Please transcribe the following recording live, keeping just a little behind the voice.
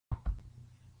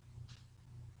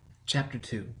Chapter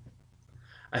 2.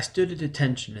 I stood at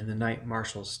attention in the Knight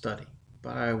Marshal's study,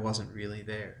 but I wasn't really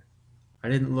there. I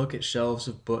didn't look at shelves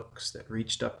of books that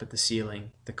reached up at the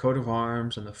ceiling, the coat of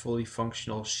arms and the fully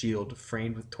functional shield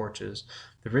framed with torches,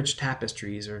 the rich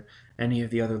tapestries, or any of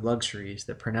the other luxuries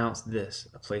that pronounced this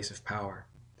a place of power.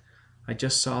 I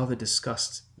just saw the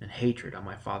disgust and hatred on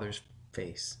my father's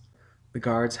face. The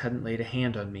guards hadn't laid a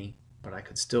hand on me, but I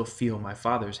could still feel my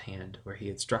father's hand where he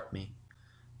had struck me.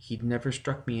 He'd never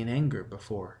struck me in anger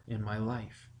before in my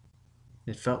life.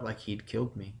 It felt like he'd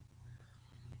killed me.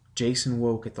 Jason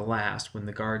woke at the last when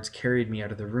the guards carried me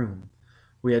out of the room.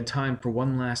 We had time for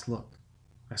one last look.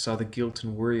 I saw the guilt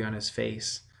and worry on his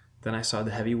face. Then I saw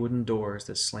the heavy wooden doors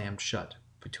that slammed shut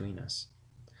between us.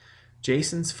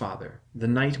 Jason's father, the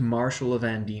Knight Marshal of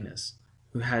An Dinas,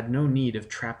 who had no need of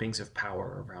trappings of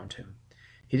power around him.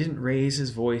 He didn't raise his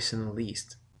voice in the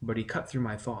least, but he cut through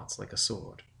my thoughts like a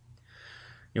sword.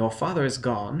 Your father is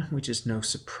gone, which is no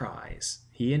surprise.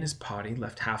 He and his party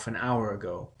left half an hour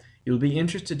ago. You'll be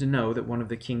interested to know that one of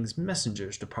the king's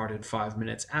messengers departed 5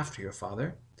 minutes after your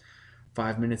father.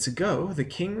 5 minutes ago, the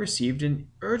king received an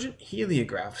urgent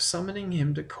heliograph summoning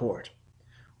him to court.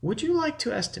 Would you like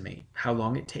to estimate how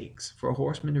long it takes for a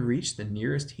horseman to reach the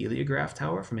nearest heliograph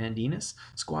tower from An Dinas,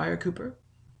 Squire Cooper?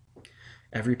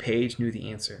 Every page knew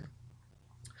the answer.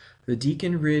 The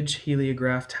Deacon Ridge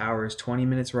Heliograph Tower is 20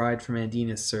 minutes' ride from An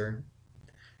Dinas, sir.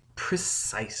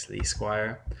 Precisely,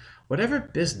 Squire. Whatever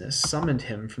business summoned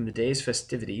him from the day's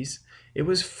festivities, it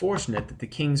was fortunate that the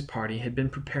king's party had been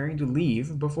preparing to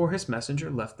leave before his messenger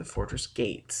left the fortress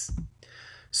gates.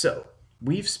 So,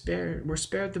 we're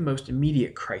spared the most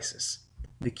immediate crisis.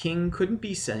 The king couldn't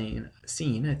be seen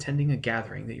attending a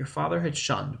gathering that your father had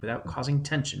shunned without causing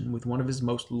tension with one of his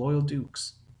most loyal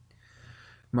dukes.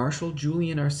 Marshal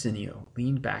Julian Arsenio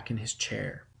leaned back in his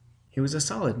chair. He was a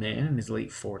solid man in his late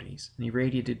 40s, and he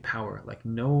radiated power like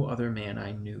no other man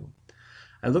I knew.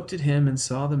 I looked at him and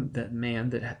saw that man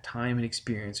that had time and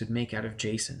experience would make out of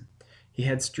Jason. He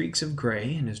had streaks of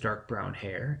gray in his dark brown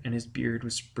hair, and his beard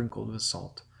was sprinkled with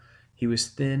salt. He was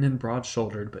thin and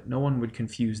broad-shouldered, but no one would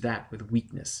confuse that with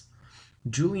weakness.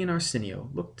 Julian Arsenio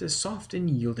looked as soft and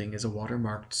yielding as a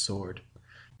water-marked sword.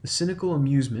 The cynical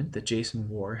amusement that Jason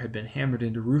wore had been hammered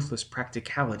into ruthless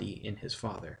practicality in his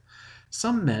father.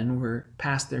 Some men were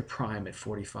past their prime at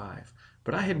 45,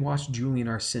 but I had watched Julian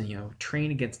Arsenio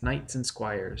train against knights and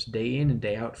squires day in and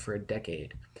day out for a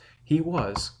decade. He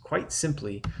was, quite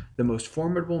simply, the most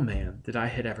formidable man that I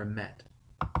had ever met.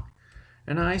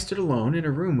 And I stood alone in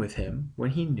a room with him when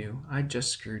he knew I'd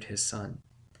just screwed his son.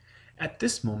 At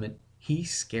this moment, he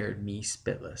scared me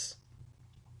spitless.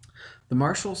 The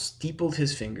marshal steepled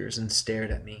his fingers and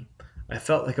stared at me. I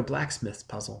felt like a blacksmith's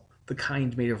puzzle, the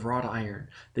kind made of wrought iron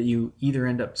that you either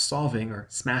end up solving or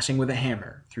smashing with a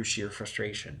hammer through sheer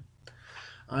frustration.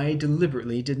 I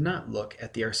deliberately did not look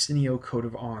at the Arsenio coat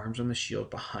of arms on the shield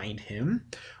behind him,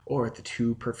 or at the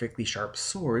two perfectly sharp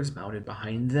swords mounted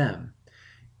behind them.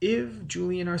 If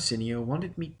Julian Arsenio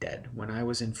wanted me dead when I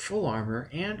was in full armor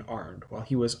and armed, while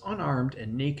he was unarmed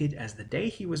and naked as the day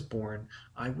he was born,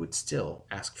 I would still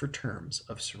ask for terms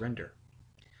of surrender.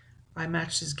 I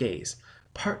matched his gaze,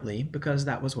 partly because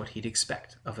that was what he'd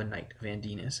expect of a knight of An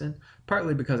Dinas, and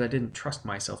partly because I didn't trust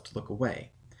myself to look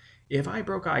away. If I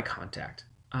broke eye contact,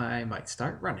 I might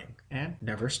start running and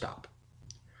never stop.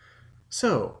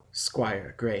 So,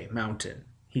 Squire Grey Mountain,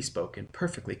 he spoke in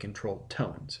perfectly controlled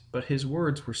tones, but his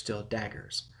words were still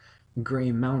daggers.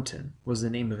 Grey Mountain was the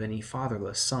name of any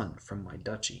fatherless son from my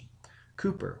duchy.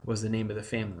 Cooper was the name of the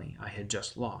family I had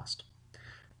just lost.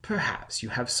 Perhaps you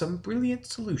have some brilliant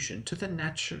solution to the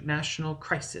national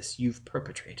crisis you've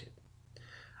perpetrated.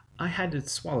 I had to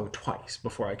swallow twice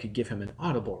before I could give him an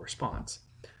audible response.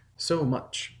 So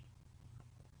much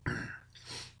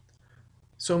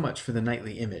for the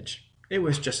knightly image. It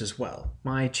was just as well.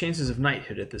 My chances of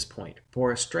knighthood at this point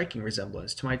bore a striking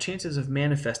resemblance to my chances of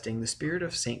manifesting the spirit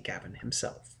of St. Gavin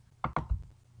himself.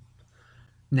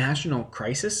 National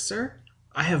crisis, sir?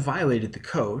 I have violated the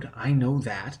code, I know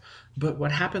that, but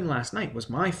what happened last night was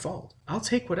my fault. I'll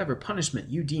take whatever punishment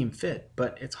you deem fit,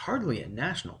 but it's hardly a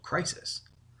national crisis.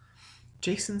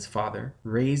 Jason's father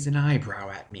raised an eyebrow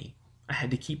at me. I had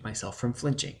to keep myself from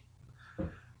flinching.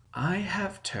 I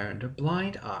have turned a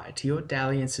blind eye to your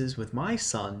dalliances with my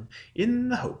son in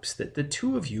the hopes that the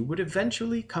two of you would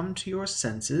eventually come to your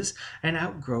senses and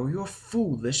outgrow your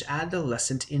foolish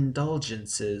adolescent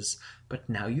indulgences, but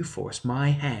now you force my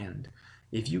hand.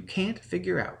 If you can't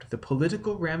figure out the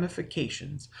political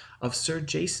ramifications of Sir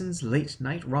Jason's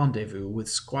late-night rendezvous with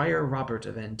Squire Robert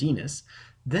of An Dinas,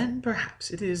 then perhaps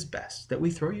it is best that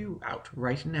we throw you out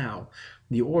right now.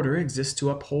 The order exists to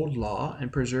uphold law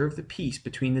and preserve the peace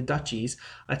between the duchies,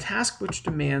 a task which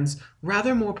demands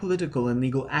rather more political and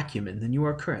legal acumen than you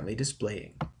are currently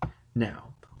displaying.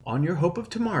 Now, on your hope of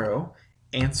tomorrow,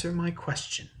 answer my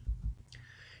question."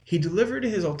 He delivered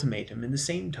his ultimatum in the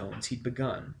same tones he'd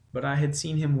begun, but I had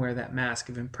seen him wear that mask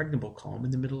of impregnable calm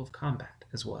in the middle of combat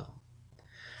as well.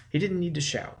 He didn't need to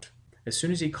shout. As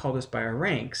soon as he called us by our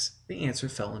ranks, the answer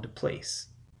fell into place.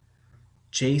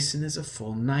 "Jason is a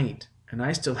full knight, and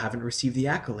I still haven't received the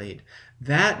accolade.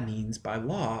 That means, by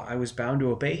law, I was bound to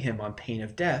obey him on pain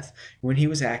of death when he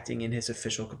was acting in his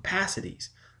official capacities.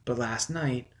 But last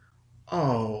night...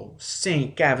 Oh,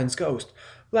 St. Gavin's ghost!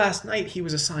 Last night he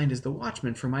was assigned as the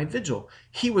watchman for my vigil.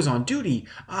 He was on duty.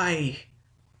 My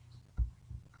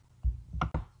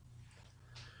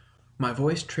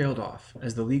voice trailed off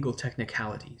as the legal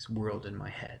technicalities whirled in my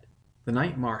head. The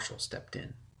Knight Marshal stepped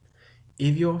in.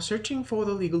 "If you're searching for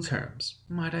the legal terms,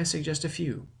 might I suggest a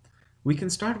few? We can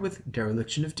start with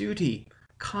dereliction of duty,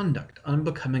 conduct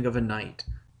unbecoming of a knight,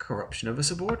 corruption of a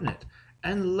subordinate,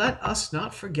 and let us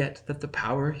not forget that the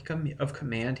power of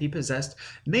command he possessed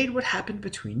made what happened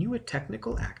between you a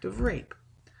technical act of rape."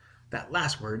 That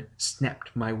last word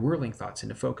snapped my whirling thoughts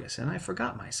into focus, and I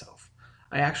forgot myself.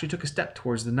 I actually took a step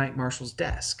towards the Knight Marshal's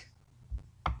desk.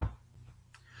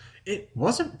 "It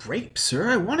wasn't rape, sir.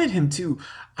 I wanted him to...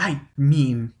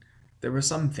 There were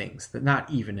some things that not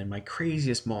even in my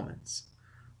craziest moments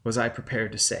was I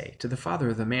prepared to say to the father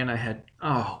of the man I had...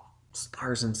 Oh,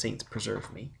 stars and saints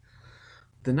preserve me.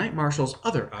 The Knight Marshal's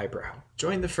other eyebrow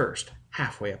joined the first,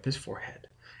 halfway up his forehead,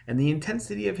 and the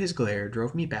intensity of his glare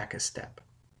drove me back a step.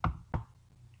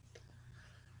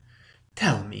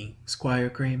 "Tell me, Squire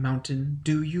Grey Mountain,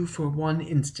 do you for one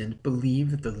instant believe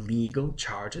that the legal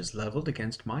charges leveled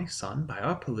against my son by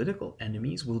our political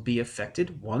enemies will be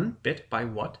affected one bit by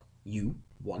what you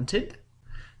wanted?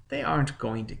 They aren't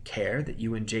going to care that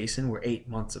you and Jason were 8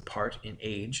 months apart in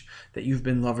age, that you've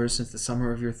been lovers since the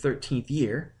summer of your 13th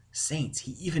year. Saints,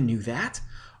 he even knew that!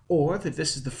 Or that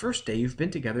this is the first day you've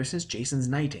been together since Jason's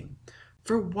knighting.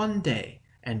 For one day,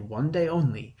 and one day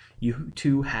only, you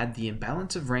two had the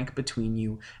imbalance of rank between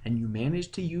you, and you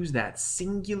managed to use that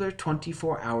singular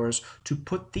 24 hours to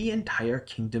put the entire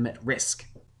kingdom at risk."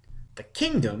 "The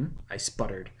kingdom?" I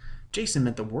sputtered. Jason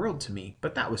meant the world to me,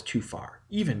 but that was too far,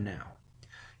 even now.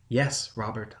 "Yes,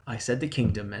 Robert, I said the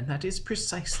kingdom, and that is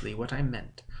precisely what I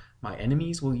meant. My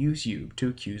enemies will use you to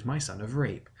accuse my son of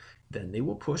rape. Then they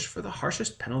will push for the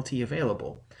harshest penalty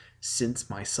available. Since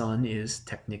my son is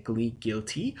technically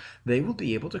guilty, they will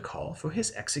be able to call for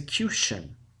his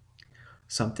execution."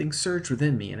 Something surged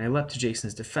within me, and I leapt to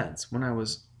Jason's defense when I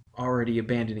was already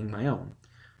abandoning my own.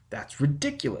 "That's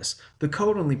ridiculous. The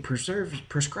code only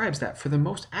prescribes that for the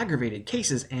most aggravated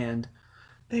cases, and...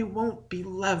 They won't be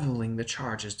leveling the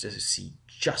charges to see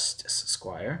justice,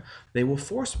 Squire. They will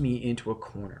force me into a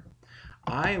corner.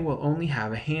 I will only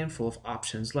have a handful of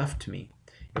options left to me.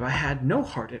 If I had no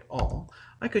heart at all,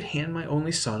 I could hand my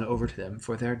only son over to them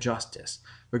for their justice.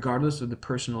 Regardless of the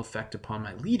personal effect upon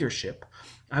my leadership,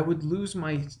 I would lose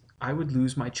my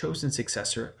chosen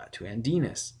successor to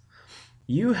Andinas.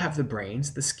 You have the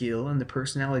brains, the skill, and the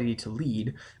personality to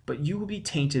lead, but you will be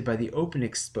tainted by the open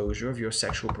exposure of your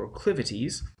sexual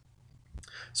proclivities.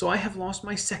 So I have lost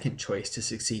my second choice to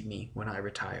succeed me when I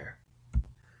retire."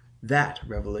 That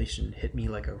revelation hit me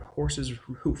like a horse's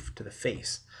hoof to the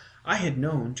face. I had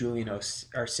known Julian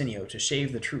Arsenio to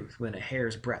shave the truth within a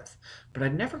hair's breadth, but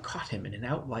I'd never caught him in an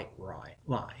outright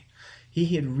lie.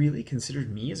 He had really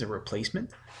considered me as a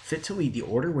replacement, fit to lead the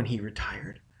order when he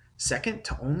retired, second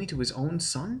only to his own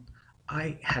son?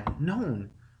 I hadn't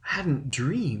known. I hadn't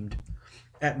dreamed.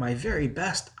 At my very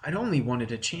best, I'd only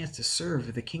wanted a chance to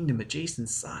serve the kingdom at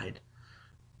Jason's side.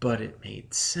 But it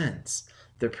made sense.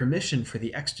 The permission for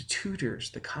the extra tutors,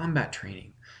 the combat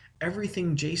training,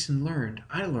 everything Jason learned,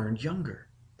 I learned younger.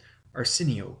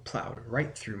 Arsenio plowed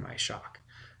right through my shock.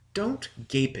 "Don't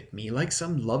gape at me like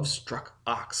some love-struck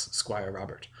ox, Squire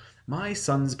Robert. My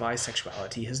son's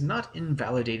bisexuality has not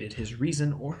invalidated his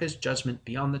reason or his judgment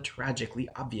beyond the tragically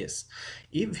obvious.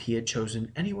 If he had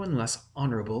chosen anyone less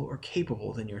honorable or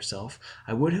capable than yourself,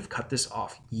 I would have cut this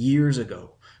off years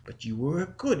ago. But you were a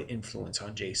good influence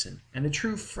on Jason, and a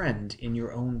true friend in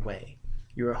your own way.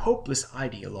 You're a hopeless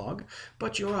ideologue,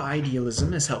 but your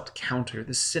idealism has helped counter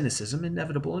the cynicism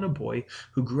inevitable in a boy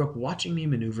who grew up watching me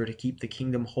maneuver to keep the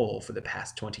kingdom whole for the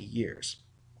past 20 years.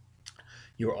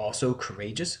 You're also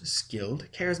courageous,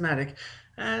 skilled, charismatic,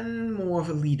 and more of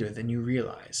a leader than you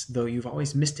realize, though you've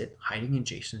always missed it hiding in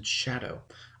Jason's shadow.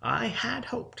 I had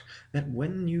hoped that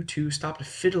when you two stopped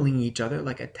fiddling each other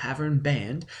like a tavern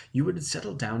band, you would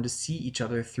settle down to see each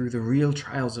other through the real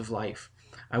trials of life.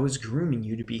 I was grooming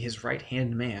you to be his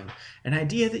right-hand man, an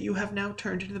idea that you have now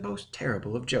turned into the most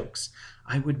terrible of jokes.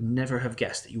 I would never have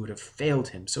guessed that you would have failed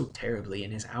him so terribly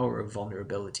in his hour of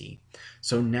vulnerability.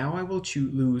 So now I will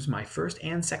lose my first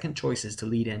and second choices to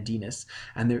lead Andinas,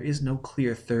 and there is no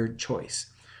clear third choice.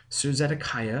 Sir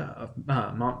Zedekiah of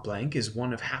Montblanc is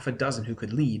one of half a dozen who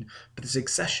could lead, but the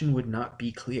succession would not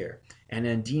be clear, and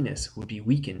Andinas would be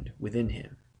weakened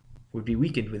within.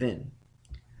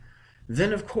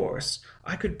 Then, of course,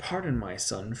 I could pardon my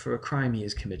son for a crime he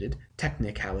has committed,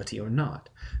 technicality or not.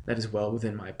 That is well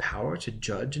within my power to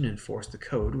judge and enforce the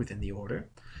code within the order.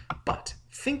 But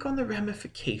think on the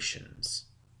ramifications.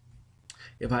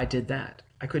 If I did that,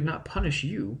 I could not punish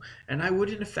you, and I would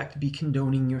in effect be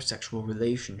condoning your sexual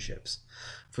relationships.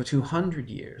 For 200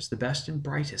 years, the best and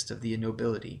brightest of the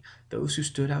nobility, those who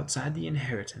stood outside the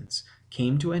inheritance,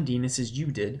 came to Andinas as you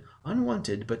did,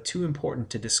 unwanted but too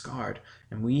important to discard,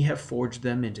 and we have forged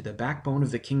them into the backbone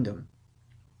of the kingdom.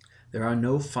 There are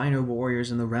no finer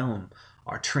warriors in the realm.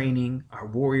 Our training, our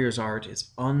warrior's art is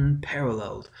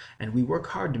unparalleled, and we work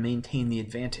hard to maintain the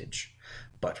advantage.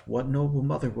 But what noble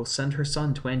mother will send her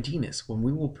son to Andinas when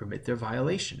we will permit their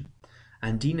violation?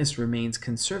 Andinas remains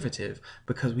conservative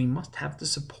because we must have the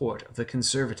support of the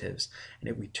conservatives, and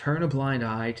if we turn a blind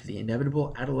eye to the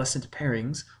inevitable adolescent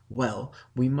pairings, well,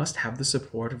 we must have the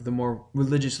support of the more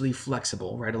religiously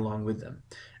flexible right along with them.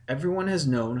 Everyone has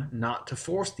known not to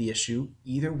force the issue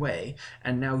either way,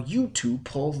 and now you two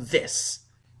pull this.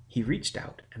 He reached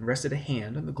out and rested a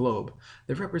hand on the globe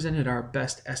that represented our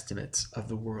best estimates of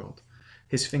the world.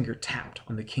 His finger tapped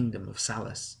on the kingdom of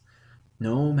Salis.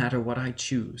 No matter what I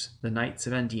choose, the Knights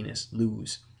of Andinas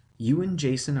lose. You and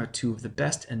Jason are two of the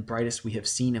best and brightest we have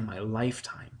seen in my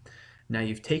lifetime. Now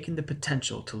you've taken the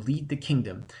potential to lead the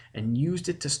kingdom and used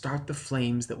it to start the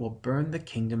flames that will burn the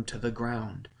kingdom to the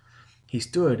ground. He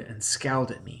stood and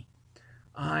scowled at me.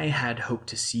 I had hoped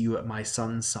to see you at my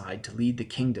son's side to lead the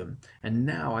kingdom, and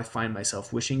now I find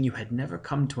myself wishing you had never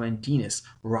come to Andinas,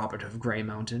 Robert of Grey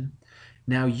Mountain.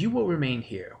 Now you will remain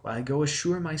here, while I go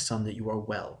assure my son that you are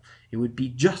well. It would be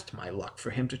just my luck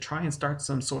for him to try and start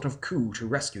some sort of coup to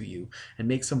rescue you, and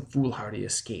make some foolhardy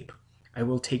escape. I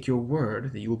will take your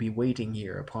word that you will be waiting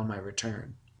here upon my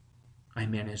return. I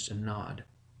managed a nod.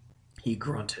 He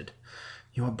grunted.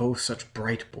 You are both such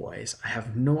bright boys. I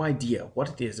have no idea what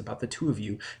it is about the two of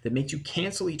you that makes you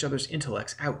cancel each other's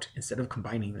intellects out instead of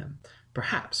combining them.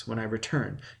 Perhaps, when I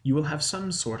return, you will have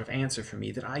some sort of answer for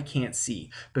me that I can't see,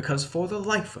 because for the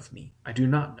life of me, I do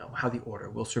not know how the Order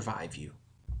will survive you.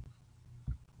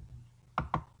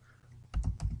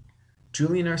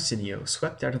 Julian Arsenio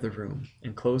swept out of the room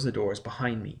and closed the doors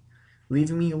behind me,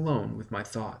 leaving me alone with my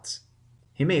thoughts.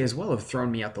 He may as well have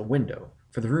thrown me out the window,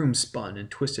 for the room spun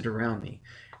and twisted around me,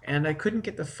 and I couldn't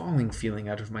get the falling feeling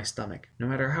out of my stomach, no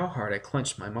matter how hard I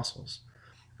clenched my muscles.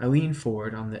 I leaned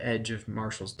forward on the edge of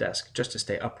Marshall's desk just to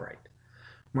stay upright.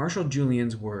 Marshal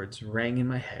Julian's words rang in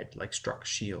my head like struck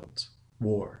shields.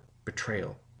 War,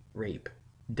 betrayal, rape,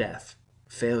 death,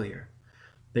 failure.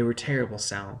 They were terrible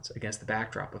sounds against the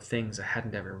backdrop of things I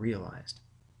hadn't ever realized.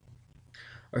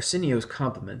 Arsenio's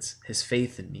compliments, his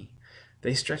faith in me,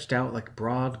 they stretched out like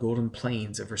broad golden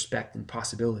plains of respect and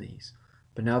possibilities.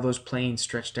 But now those plains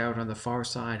stretched out on the far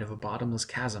side of a bottomless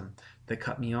chasm that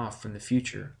cut me off from the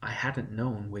future I hadn't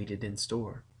known waited in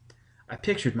store. I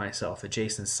pictured myself at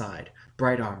Jason's side,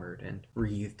 bright-armored and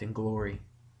wreathed in glory.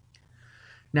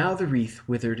 Now the wreath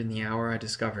withered in the hour I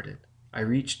discovered it. I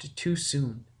reached too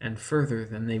soon, and further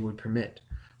than they would permit,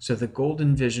 so the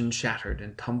golden vision shattered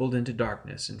and tumbled into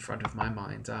darkness in front of my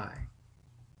mind's eye.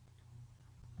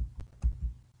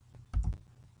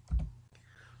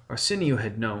 Arsenio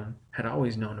had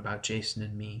always known about Jason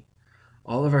and me.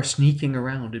 All of our sneaking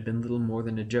around had been little more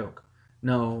than a joke.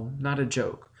 No, not a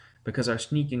joke, because our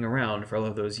sneaking around for all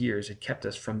of those years had kept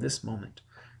us from this moment,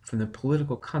 from the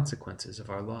political consequences of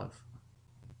our love.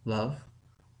 Love?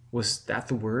 Was that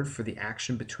the word for the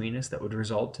action between us that would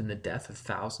result in the death of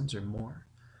thousands or more?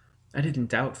 I didn't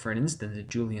doubt for an instant that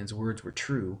Julian's words were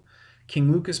true.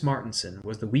 King Lucas Martinson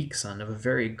was the weak son of a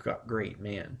very great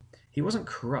man. He wasn't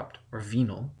corrupt or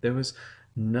venal. There was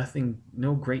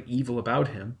no great evil about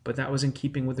him, but that was in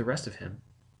keeping with the rest of him.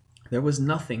 There was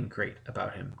nothing great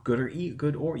about him, good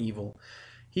or evil.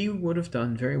 He would have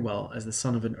done very well as the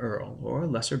son of an earl or a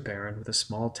lesser baron with a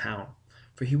small town,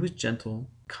 for he was gentle,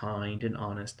 kind, and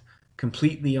honest,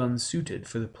 completely unsuited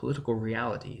for the political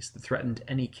realities that threatened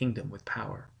any kingdom with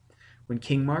power. When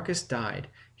King Marcus died,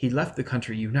 he left the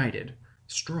country united,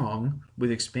 strong, with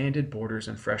expanded borders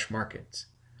and fresh markets.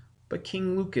 But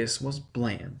King Lucas was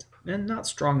bland, and not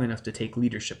strong enough to take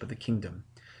leadership of the kingdom.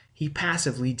 He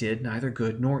passively did neither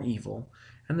good nor evil,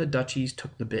 and the duchies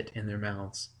took the bit in their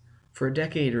mouths. For a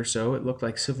decade or so it looked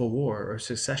like civil war or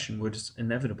secession was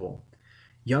inevitable.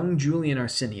 Young Julian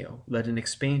Arsenio led an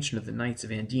expansion of the Knights of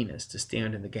Andinas to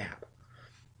stand in the gap.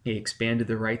 He expanded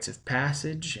the rites of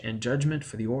passage and judgment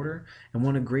for the order and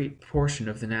won a greater portion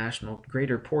of the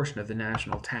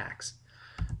national tax.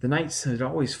 The knights had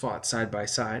always fought side by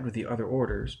side with the other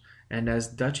orders, and as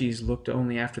duchies looked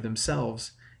only after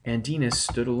themselves, Andinas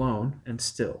stood alone, and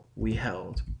still we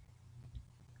held.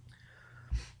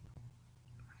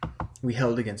 We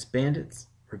held against bandits,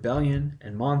 rebellion,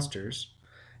 and monsters,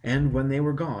 and when they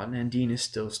were gone, Andinas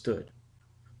still stood.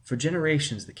 For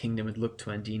generations the kingdom had looked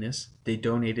to Andinas. They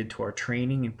donated to our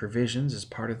training and provisions as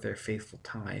part of their faithful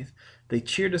tithe. They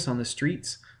cheered us on the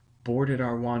streets, boarded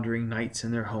our wandering knights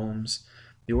in their homes.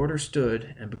 The order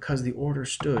stood, and because the order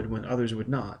stood when others would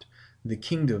not, the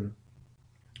kingdom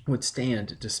would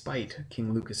stand despite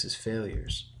King Lucas's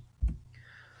failures.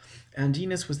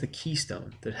 Andinas was the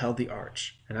keystone that held the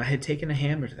arch, and I had taken a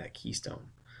hammer to that keystone.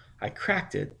 I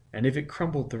cracked it, and if it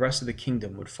crumbled, the rest of the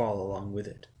kingdom would fall along with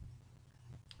it.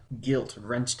 Guilt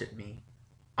wrenched at me.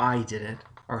 I did it.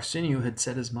 Arsenio had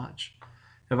said as much.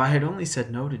 If I had only said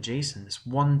no to Jason this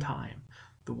one time,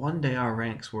 the one day our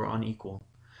ranks were unequal,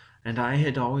 and I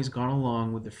had always gone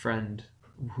along with the friend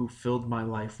who filled my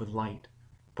life with light.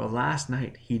 But last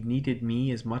night he needed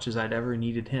me as much as I'd ever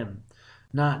needed him,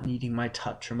 not needing my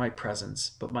touch or my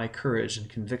presence, but my courage and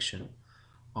conviction.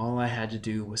 All I had to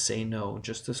do was say no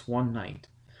just this one night,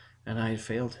 and I had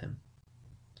failed him.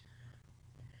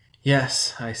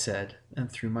 Yes, I said,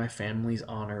 and threw my family's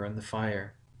honor in the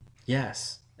fire.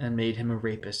 Yes, and made him a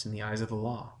rapist in the eyes of the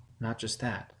law. Not just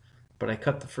that, but I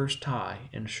cut the first tie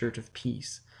in a shirt of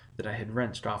peace that I had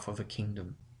wrenched off of a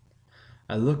kingdom.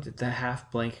 I looked at the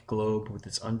half-blank globe with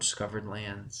its undiscovered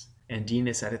lands,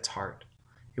 Andinas at its heart.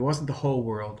 It wasn't the whole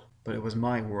world, but it was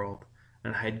my world,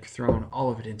 and I had thrown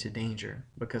all of it into danger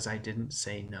because I didn't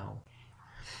say no.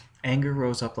 Anger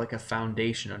rose up like a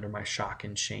foundation under my shock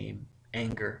and shame.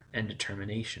 Anger and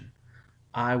determination.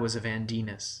 I was of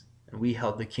Andinas, and we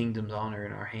held the kingdom's honor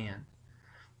in our hand.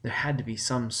 There had to be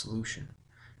some solution,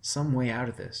 some way out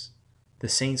of this. The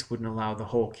saints wouldn't allow the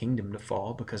whole kingdom to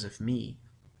fall because of me.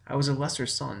 I was a lesser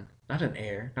son, not an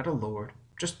heir, not a lord,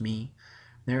 just me.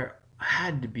 There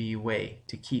had to be a way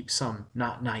to keep some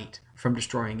not knight from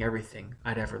destroying everything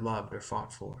I'd ever loved or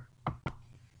fought for.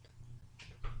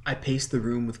 I paced the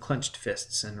room with clenched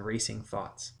fists and racing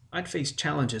thoughts. I'd faced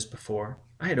challenges before.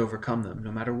 I had overcome them,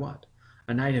 no matter what.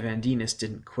 A knight of Andinas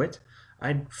didn't quit.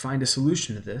 I'd find a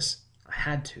solution to this. I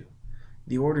had to.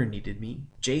 The order needed me.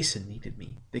 Jason needed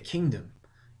me. The kingdom.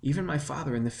 Even my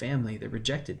father and the family that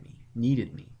rejected me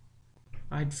needed me.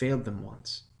 I'd failed them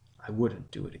once. I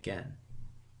wouldn't do it again.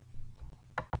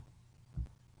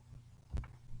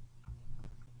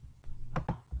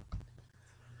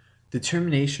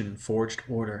 Determination forged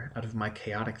order out of my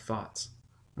chaotic thoughts.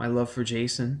 My love for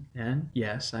Jason, and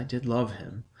yes, I did love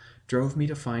him, drove me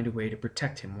to find a way to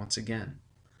protect him once again.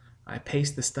 I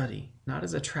paced the study, not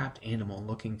as a trapped animal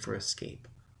looking for escape,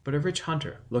 but a rich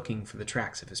hunter looking for the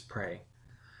tracks of his prey.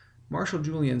 Marshal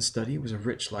Julian's study was a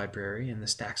rich library, and the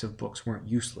stacks of books weren't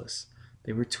useless.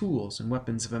 They were tools and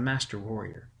weapons of a master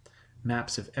warrior.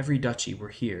 Maps of every duchy were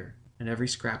here, and every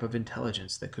scrap of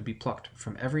intelligence that could be plucked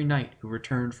from every knight who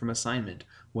returned from assignment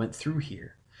went through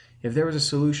here. If there was a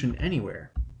solution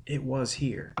anywhere, it was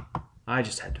here. I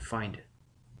just had to find it.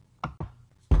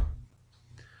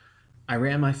 I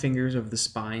ran my fingers over the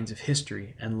spines of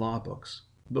history and law books.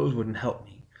 Those wouldn't help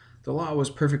me. The law was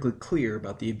perfectly clear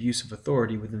about the abuse of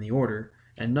authority within the order,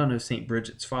 and none of St.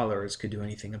 Bridget's followers could do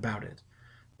anything about it.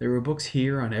 There were books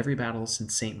here on every battle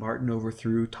since St. Martin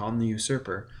overthrew Tom the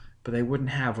Usurper, but they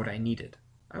wouldn't have what I needed.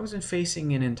 I was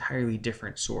facing an entirely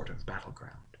different sort of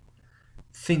battleground.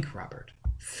 Think, Robert.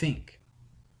 Think.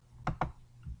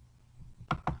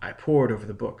 I pored over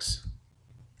the books.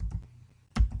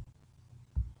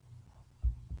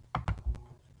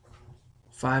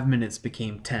 Five minutes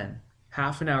became 10.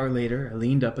 Half an hour later, I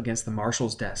leaned up against the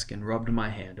marshal's desk and rubbed my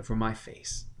hand over my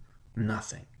face.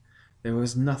 Nothing. There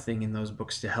was nothing in those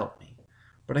books to help me.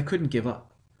 But I couldn't give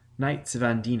up. Knights of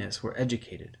Andinas were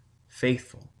educated,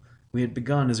 faithful. We had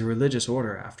begun as a religious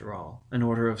order, after all, an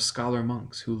order of scholar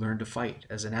monks who learned to fight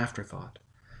as an afterthought.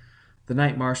 The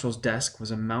Knight Marshal's desk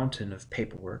was a mountain of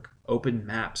paperwork, open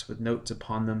maps with notes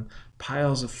upon them,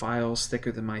 piles of files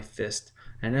thicker than my fist,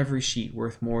 and every sheet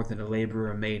worth more than a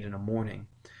laborer made in a morning.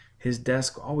 His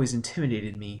desk always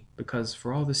intimidated me, because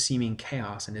for all the seeming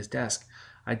chaos in his desk,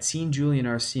 I'd seen Julian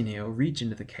Arsenio reach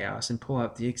into the chaos and pull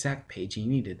out the exact page he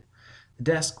needed. The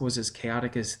desk was as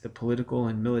chaotic as the political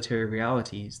and military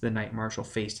realities the Knight Marshal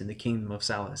faced in the Kingdom of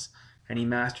Salis, and he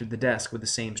mastered the desk with the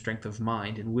same strength of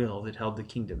mind and will that held the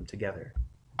kingdom together.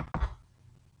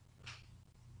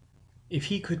 If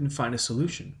he couldn't find a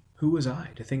solution, who was I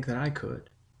to think that I could?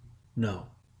 No,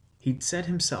 he'd said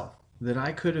himself that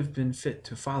I could have been fit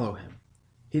to follow him.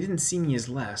 He didn't see me as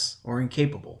less or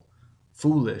incapable.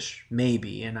 Foolish,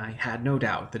 maybe, and I had no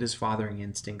doubt that his fathering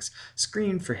instincts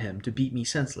screamed for him to beat me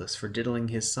senseless for diddling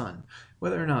his son,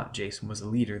 whether or not Jason was a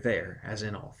leader there, as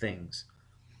in all things.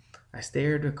 I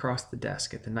stared across the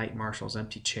desk at the Knight Marshal's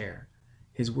empty chair.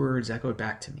 His words echoed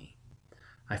back to me.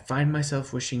 I find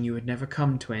myself wishing you had never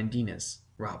come to Andinas,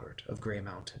 Robert of Grey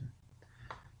Mountain.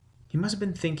 He must have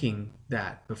been thinking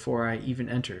that before I even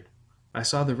entered. I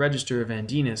saw the register of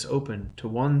Andinas open to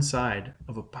one side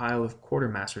of a pile of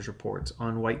quartermaster's reports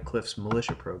on White Cliff's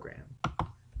militia program.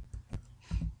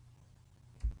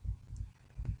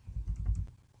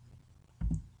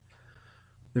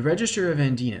 The Register of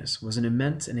Andinas was an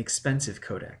immense and expensive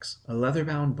codex, a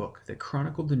leather-bound book that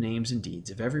chronicled the names and deeds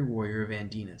of every warrior of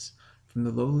Andinas, from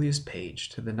the lowliest page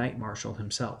to the Knight Marshal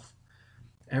himself.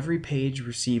 Every page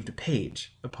received a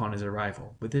page upon his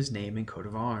arrival, with his name and coat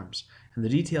of arms, and the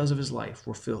details of his life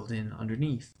were filled in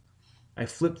underneath. I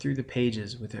flipped through the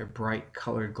pages with their bright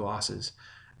colored glosses,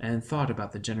 and thought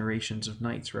about the generations of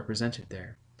knights represented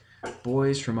there.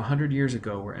 Boys from 100 years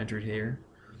ago were entered here.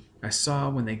 I saw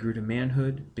when they grew to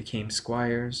manhood, became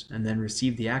squires, and then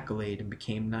received the accolade and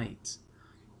became knights.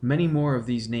 Many more of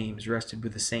these names rested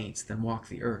with the saints than walked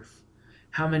the earth.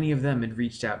 How many of them had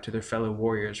reached out to their fellow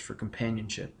warriors for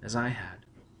companionship, as I had?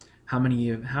 How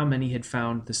many had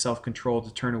found the self-control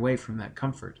to turn away from that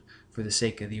comfort for the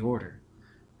sake of the order?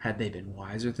 Had they been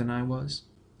wiser than I was?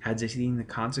 Had they seen the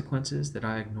consequences that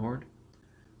I ignored?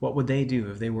 What would they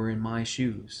do if they were in my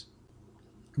shoes?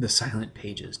 The silent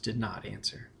pages did not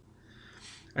answer.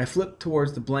 I flipped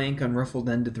towards the blank, unruffled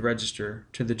end of the register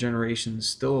to the generations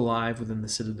still alive within the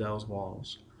citadel's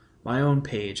walls. My own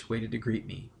page waited to greet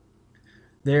me.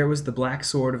 There was the black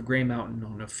sword of Grey Mountain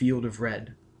on a field of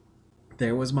red.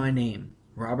 There was my name,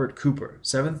 Robert Cooper,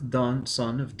 7th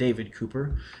son of David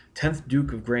Cooper, 10th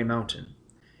Duke of Grey Mountain.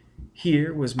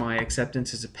 Here was my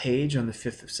acceptance as a page on the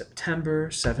 5th of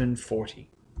September, 740.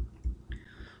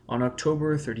 On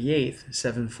October 38th,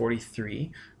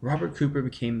 743, Robert Cooper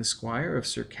became the squire of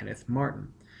Sir Kenneth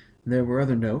Martin. There were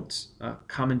other notes, a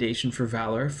commendation for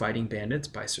valor fighting bandits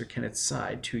by Sir Kenneth's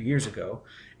side 2 years ago,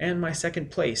 and my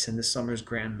second place in this summer's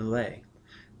grand melee.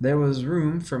 There was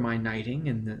room for my knighting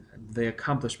and the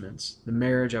accomplishments, the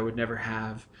marriage I would never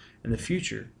have, and the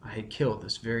future I had killed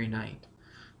this very night.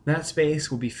 That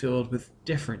space will be filled with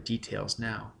different details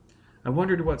now. I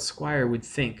wondered what some squire would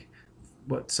think,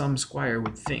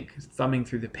 thumbing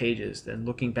through the pages, then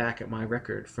looking back at my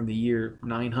record from the year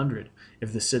 900,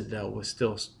 if the citadel was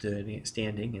still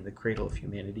standing in the cradle of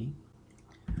humanity.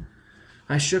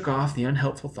 I shook off the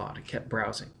unhelpful thought and kept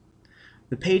browsing.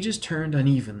 The pages turned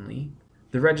unevenly.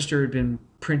 The register had been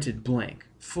printed blank,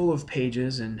 full of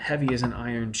pages and heavy as an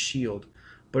iron shield,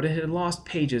 but it had lost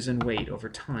pages and weight over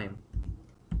time.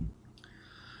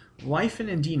 Life in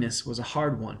Andinas was a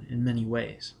hard one in many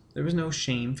ways. There was no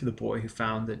shame for the boy who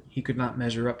found that he could not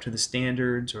measure up to the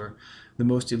standards or the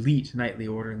most elite knightly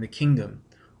order in the kingdom,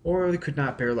 or they could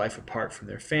not bear life apart from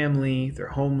their family, their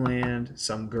homeland,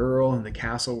 some girl in the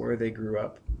castle where they grew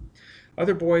up.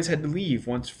 Other boys had to leave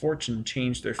once fortune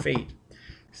changed their fate.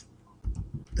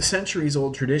 The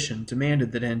centuries-old tradition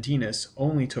demanded that Andinas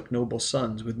only took noble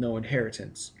sons with no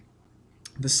inheritance,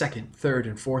 the second, third,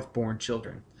 and fourth-born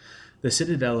children. The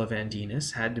citadel of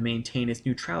Andinas had to maintain its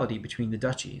neutrality between the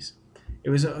duchies.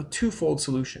 It was a twofold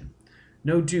solution.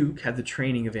 No duke had the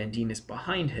training of Andinas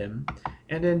behind him,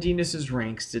 and Andinas's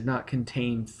ranks did not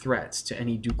contain threats to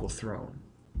any ducal throne.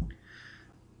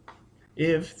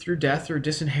 If, through death or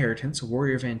disinheritance, a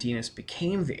warrior of Andinas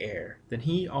became the heir, then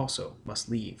he also must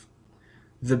leave.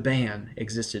 The ban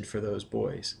existed for those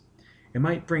boys. It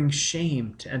might bring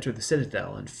shame to enter the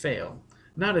citadel and fail,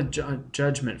 not a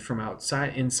judgment from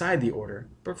inside the order,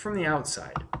 but from the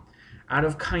outside, out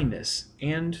of kindness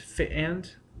and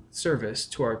service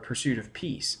to our pursuit of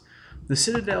peace. The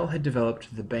citadel had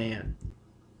developed the ban.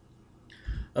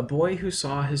 A boy who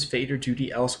saw his fate or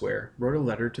duty elsewhere wrote a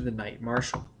letter to the Knight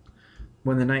Marshal.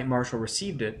 When the Knight Marshal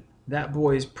received it, that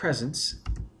boy's presence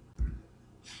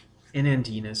in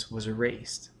Andinas was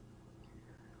erased.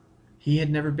 He had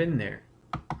never been there,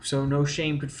 so no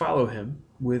shame could follow him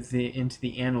into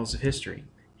the annals of history.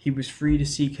 He was free to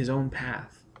seek his own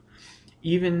path.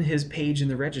 Even his page in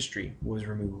the registry was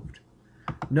removed.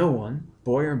 No one,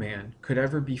 boy or man, could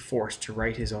ever be forced to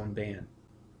write his own ban.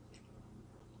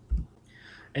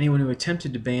 Anyone who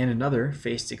attempted to ban another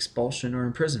faced expulsion or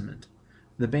imprisonment.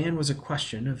 The ban was a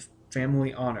question of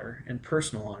family honor and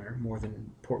personal honor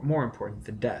more important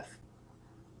than death.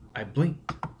 I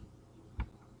blinked.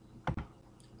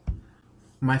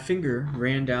 My finger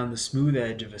ran down the smooth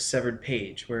edge of a severed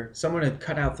page where someone had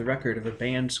cut out the record of a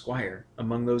banned squire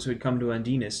among those who had come to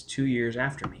Andinas 2 years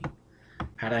after me.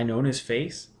 Had I known his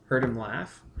face, heard him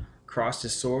laugh, crossed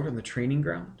his sword on the training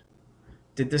ground?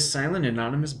 Did this silent,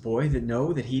 anonymous boy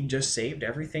know that he'd just saved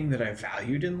everything that I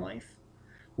valued in life?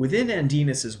 Within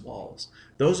Andinas's walls,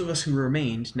 those of us who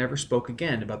remained never spoke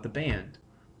again about the band.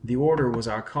 The order was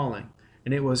our calling,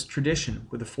 and it was tradition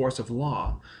with the force of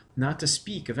law not to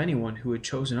speak of anyone who had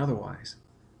chosen otherwise.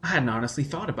 I hadn't honestly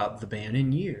thought about the band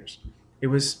in years. It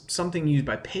was something used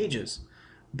by pages,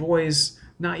 boys,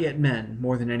 not yet men,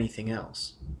 more than anything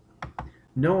else.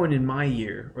 No one in my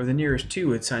year, or the nearest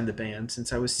two, had signed the band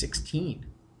since I was 16.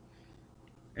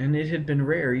 And it had been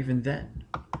rare even then.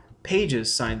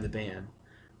 Pages signed the band,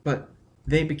 but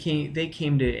they came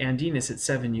to Andinas at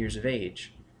 7 years of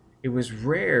age. It was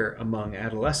rare among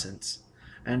adolescents,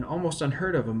 and almost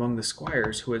unheard of among the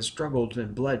squires who had struggled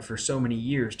and bled for so many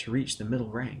years to reach the middle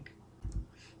rank.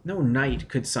 No knight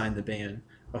could sign the ban.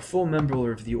 A full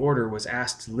member of the order was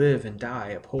asked to live and die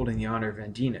upholding the honor of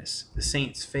Andinas, the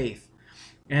saints' faith,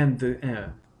 and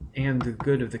the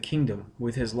good of the kingdom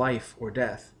with his life or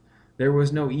death. There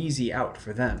was no easy out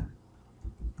for them.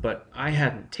 But I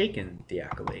hadn't taken the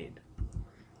accolade.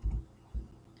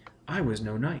 I was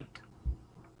no knight.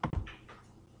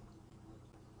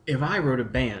 If I wrote a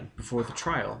ban before the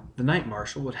trial, the knight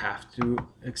marshal would have to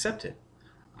accept it.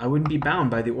 I wouldn't be bound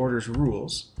by the order's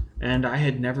rules, and I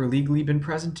had never legally been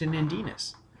present in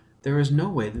Andinas. There was no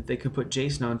way that they could put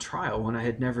Jason on trial when I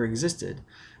had never existed.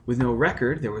 With no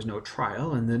record, there was no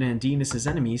trial, and then Andinas's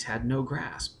enemies had no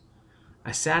grasp.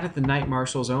 I sat at the knight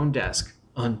marshal's own desk,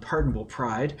 unpardonable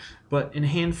pride, but in a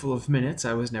handful of minutes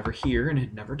I was never here and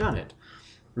had never done it.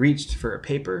 Reached for a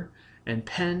paper and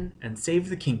pen and saved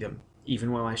the kingdom,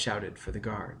 even while I shouted for the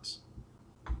guards.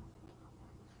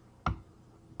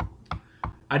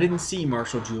 I didn't see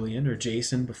Marshal Julian or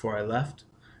Jason before I left.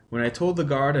 When I told the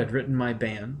guard I'd written my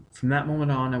ban, from that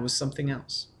moment on I was something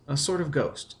else, a sort of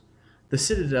ghost. The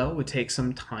Citadel would take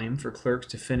some time for clerks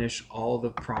to finish all the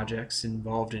projects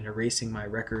involved in erasing my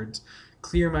records,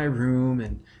 clear my room,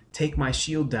 and take my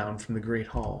shield down from the Great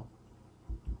Hall.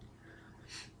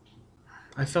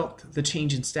 I felt the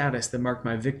change in status that marked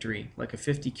my victory, like a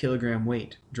 50-kilogram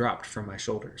weight, dropped from my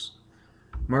shoulders.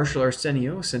 Marshal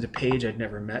Arsenio sent a page I'd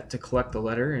never met to collect the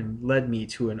letter and led me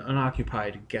to an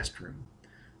unoccupied guest room.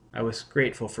 I was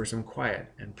grateful for some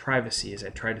quiet and privacy as I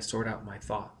tried to sort out my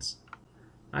thoughts.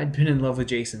 I'd been in love with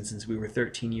Jason since we were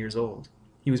 13 years old.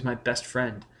 He was my best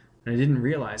friend, and I didn't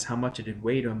realize how much it had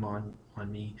weighed on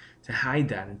me to hide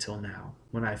that until now,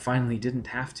 when I finally didn't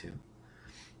have to.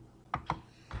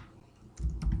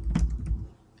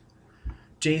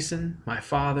 Jason, my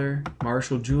father,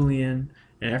 Marshal Julian,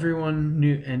 and everyone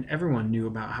knew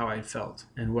about how I'd felt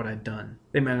and what I'd done.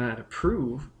 They might not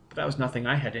approve, but that was nothing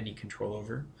I had any control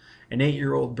over. An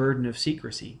 8-year-old burden of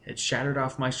secrecy had shattered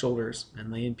off my shoulders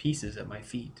and lay in pieces at my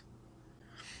feet.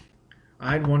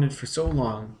 I'd wanted for so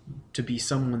long to be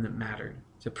someone that mattered,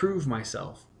 to prove to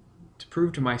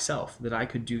myself that I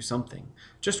could do something,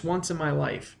 just once in my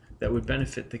life, that would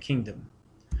benefit the kingdom.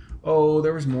 Oh,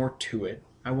 there was more to it.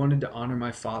 I wanted to honor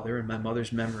my father and my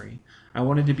mother's memory. I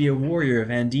wanted to be a warrior of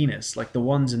Andinas, like the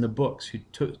ones in the books who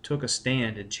took a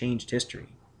stand and changed history.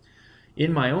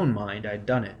 In my own mind, I'd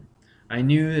done it. I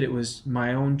knew that it was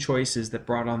my own choices that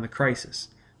brought on the crisis,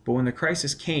 but when the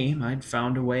crisis came, I'd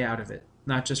found a way out of it,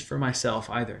 not just for myself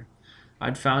either.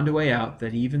 I'd found a way out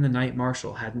that even the Knight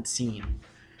Marshal hadn't seen.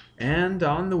 And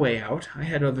on the way out, I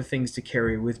had other things to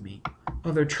carry with me,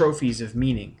 other trophies of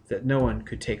meaning that no one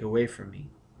could take away from me.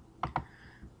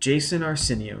 Jason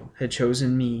Arsenio had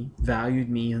chosen me, valued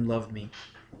me, and loved me.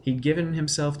 He'd given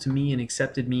himself to me and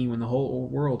accepted me when the whole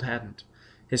world hadn't.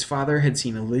 His father had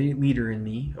seen a leader in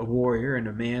me, a warrior, and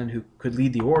a man who could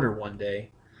lead the order one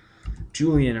day.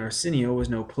 Julian Arsenio was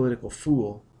no political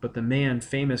fool, but the man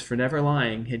famous for never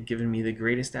lying had given me the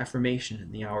greatest affirmation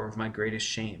in the hour of my greatest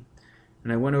shame,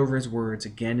 and I went over his words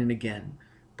again and again,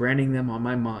 branding them on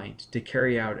my mind to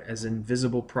carry out as an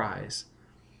invisible prize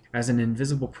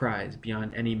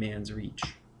beyond any man's reach.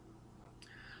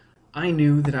 I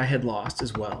knew that I had lost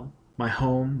as well. My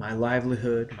home, my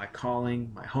livelihood, my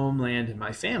calling, my homeland, and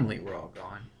my family were all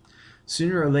gone.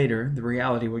 Sooner or later, the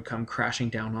reality would come crashing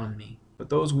down on me, but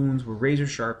those wounds were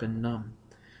razor-sharp and numb.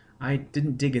 I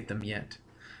didn't dig at them yet.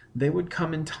 They would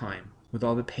come in time, with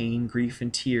all the pain, grief,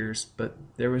 and tears, but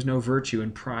there was no virtue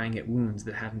in prying at wounds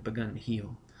that hadn't begun to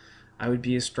heal. I would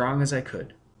be as strong as I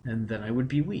could, and then I would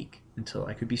be weak until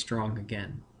I could be strong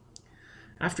again.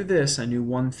 After this, I knew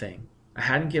one thing. I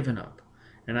hadn't given up,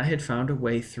 and I had found a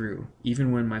way through,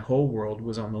 even when my whole world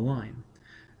was on the line.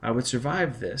 I would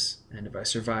survive this, and if I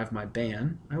survived my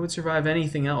ban, I would survive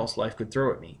anything else life could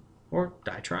throw at me, or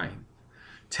die trying.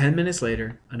 10 minutes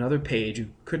later, another page who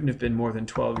couldn't have been more than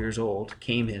 12 years old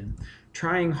came in,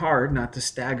 trying hard not to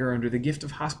stagger under the gift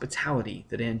of hospitality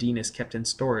that Andinas kept in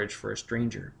storage for a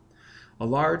stranger. A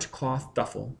large cloth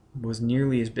duffel was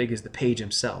nearly as big as the page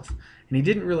himself, and he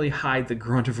didn't really hide the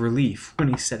grunt of relief when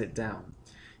he set it down.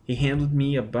 He handed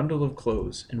me a bundle of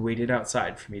clothes and waited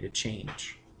outside for me to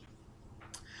change.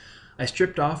 I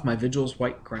stripped off my vigil's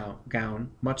white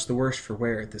gown, much the worse for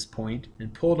wear at this point,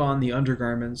 and pulled on the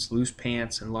undergarments, loose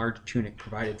pants, and large tunic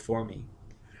provided for me.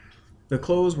 The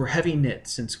clothes were heavy knit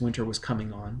since winter was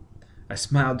coming on. I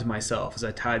smiled to myself as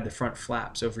I tied the front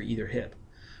flaps over either hip.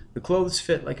 The clothes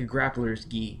fit like a grappler's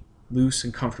gi, loose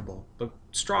and comfortable, but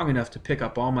strong enough to pick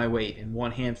up all my weight in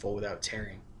one handful without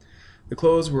tearing. The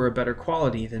clothes were a better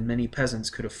quality than many peasants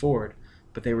could afford,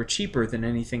 but they were cheaper than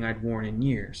anything I'd worn in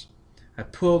years. I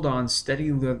pulled on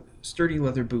sturdy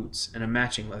leather boots and a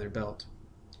matching leather belt.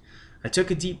 I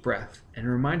took a deep breath and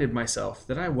reminded myself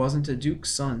that I wasn't a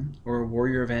duke's son or a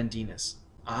warrior of Andinas.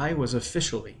 I was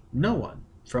officially no one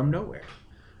from nowhere.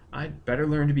 I'd better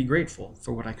learn to be grateful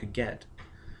for what I could get.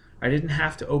 I didn't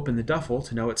have to open the duffel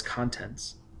to know its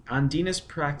contents. Andinas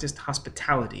practiced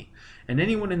hospitality, and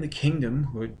anyone in the kingdom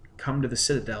who had come to the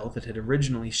citadel that had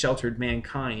originally sheltered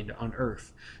mankind on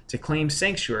earth to claim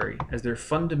sanctuary as their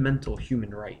fundamental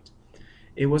human right.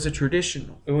 It was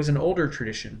an older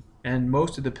tradition, and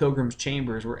most of the pilgrims'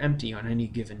 chambers were empty on any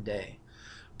given day.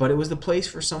 But it was the place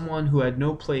for someone who had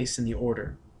no place in the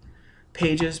order.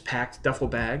 Pages packed duffel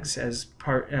bags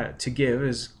to give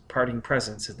as parting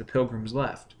presents as the pilgrims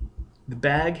left. The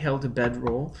bag held a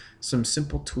bedroll, some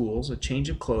simple tools, a change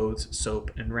of clothes,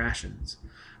 soap, and rations.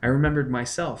 I remembered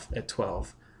myself at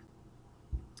 12,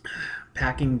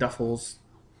 packing duffels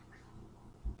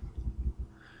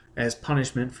as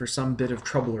punishment for some bit of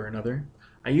trouble or another.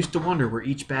 I used to wonder where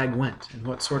each bag went and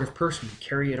what sort of person would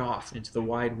carry it off into the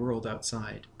wide world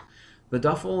outside. The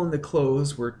duffel and the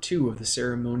clothes were two of the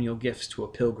ceremonial gifts to a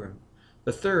pilgrim.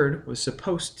 The third was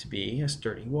supposed to be a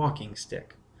sturdy walking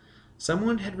stick.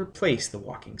 Someone had replaced the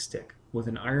walking stick with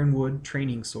an ironwood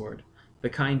training sword,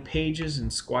 the kind pages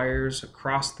and squires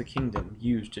across the kingdom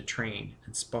used to train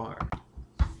and spar.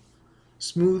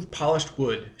 Smooth, polished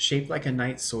wood, shaped like a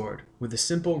knight's sword, with a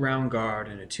simple round guard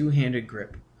and a two-handed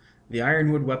grip. The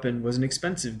ironwood weapon was an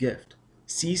expensive gift.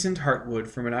 Seasoned heartwood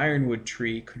from an ironwood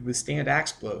tree could withstand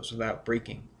axe blows without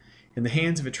breaking. In the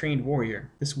hands of a trained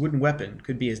warrior, this wooden weapon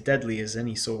could be as deadly as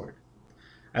any sword.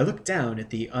 I looked down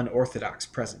at the unorthodox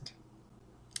present.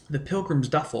 The pilgrim's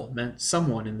duffel meant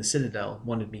someone in the citadel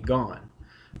wanted me gone,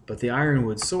 but the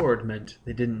ironwood sword meant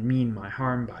they didn't mean my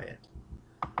harm by it.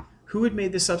 Who had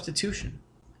made the substitution?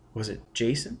 Was it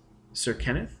Jason, Sir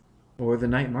Kenneth, or the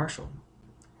Knight Marshal?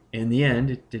 In the end,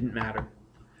 it didn't matter.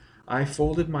 I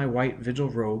folded my white vigil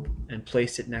robe and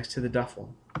placed it next to the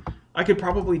duffel. I could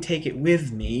probably take it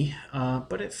with me,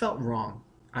 but it felt wrong.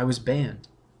 I was banned.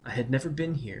 I had never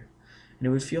been here, and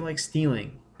it would feel like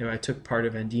stealing if I took part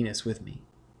of Andinas with me.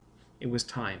 It was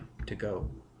time to go.